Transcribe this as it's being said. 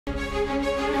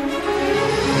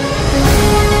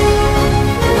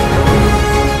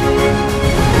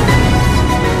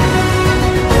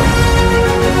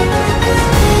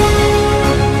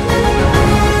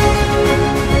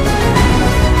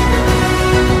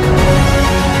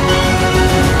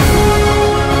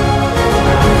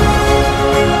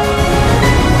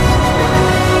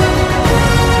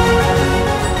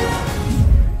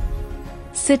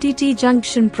Tea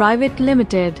Junction Private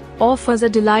Limited offers a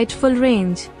delightful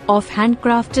range of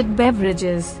handcrafted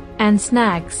beverages and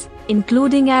snacks,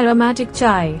 including aromatic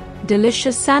chai,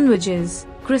 delicious sandwiches,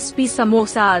 crispy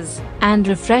samosas, and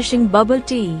refreshing bubble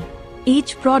tea.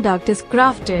 Each product is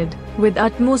crafted with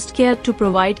utmost care to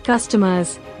provide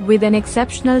customers with an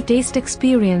exceptional taste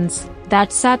experience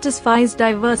that satisfies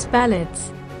diverse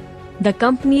palates. The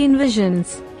company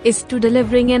envisions is to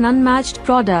delivering an unmatched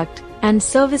product and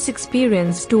service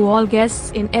experience to all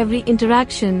guests in every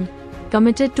interaction.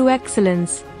 Committed to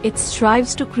excellence, it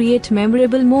strives to create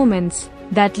memorable moments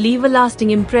that leave a lasting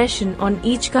impression on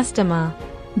each customer.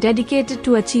 Dedicated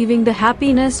to achieving the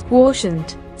happiness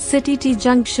quotient, Tea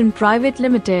Junction Private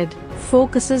Limited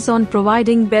focuses on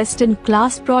providing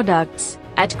best-in-class products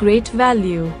at great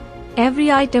value.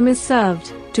 Every item is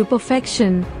served to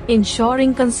perfection,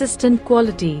 ensuring consistent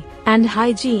quality and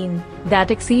hygiene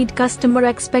that exceed customer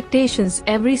expectations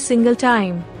every single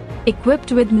time.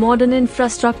 Equipped with modern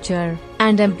infrastructure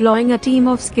and employing a team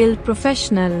of skilled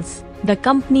professionals, the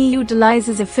company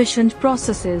utilizes efficient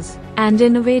processes and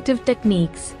innovative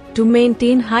techniques to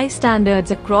maintain high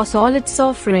standards across all its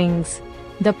offerings.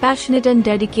 The passionate and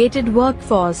dedicated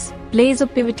workforce plays a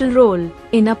pivotal role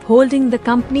in upholding the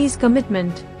company's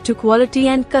commitment to quality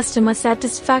and customer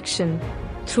satisfaction.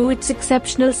 Through its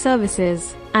exceptional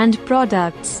services and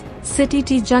products,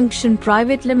 Tea Junction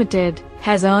Private Limited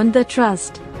has earned the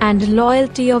trust and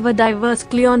loyalty of a diverse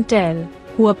clientele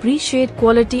who appreciate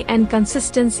quality and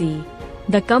consistency.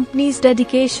 The company's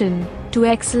dedication to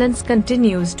excellence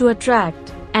continues to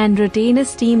attract and retain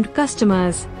esteemed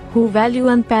customers who value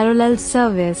unparalleled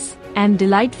service and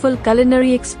delightful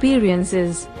culinary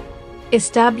experiences.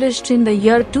 Established in the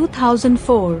year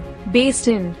 2004, based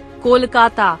in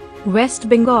Kolkata, West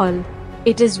Bengal,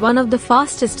 it is one of the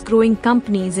fastest growing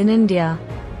companies in India.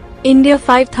 India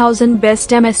 5000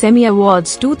 Best MSME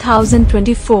Awards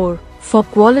 2024 for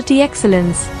quality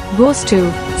excellence goes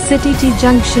to Tea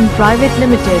Junction Private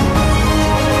Limited.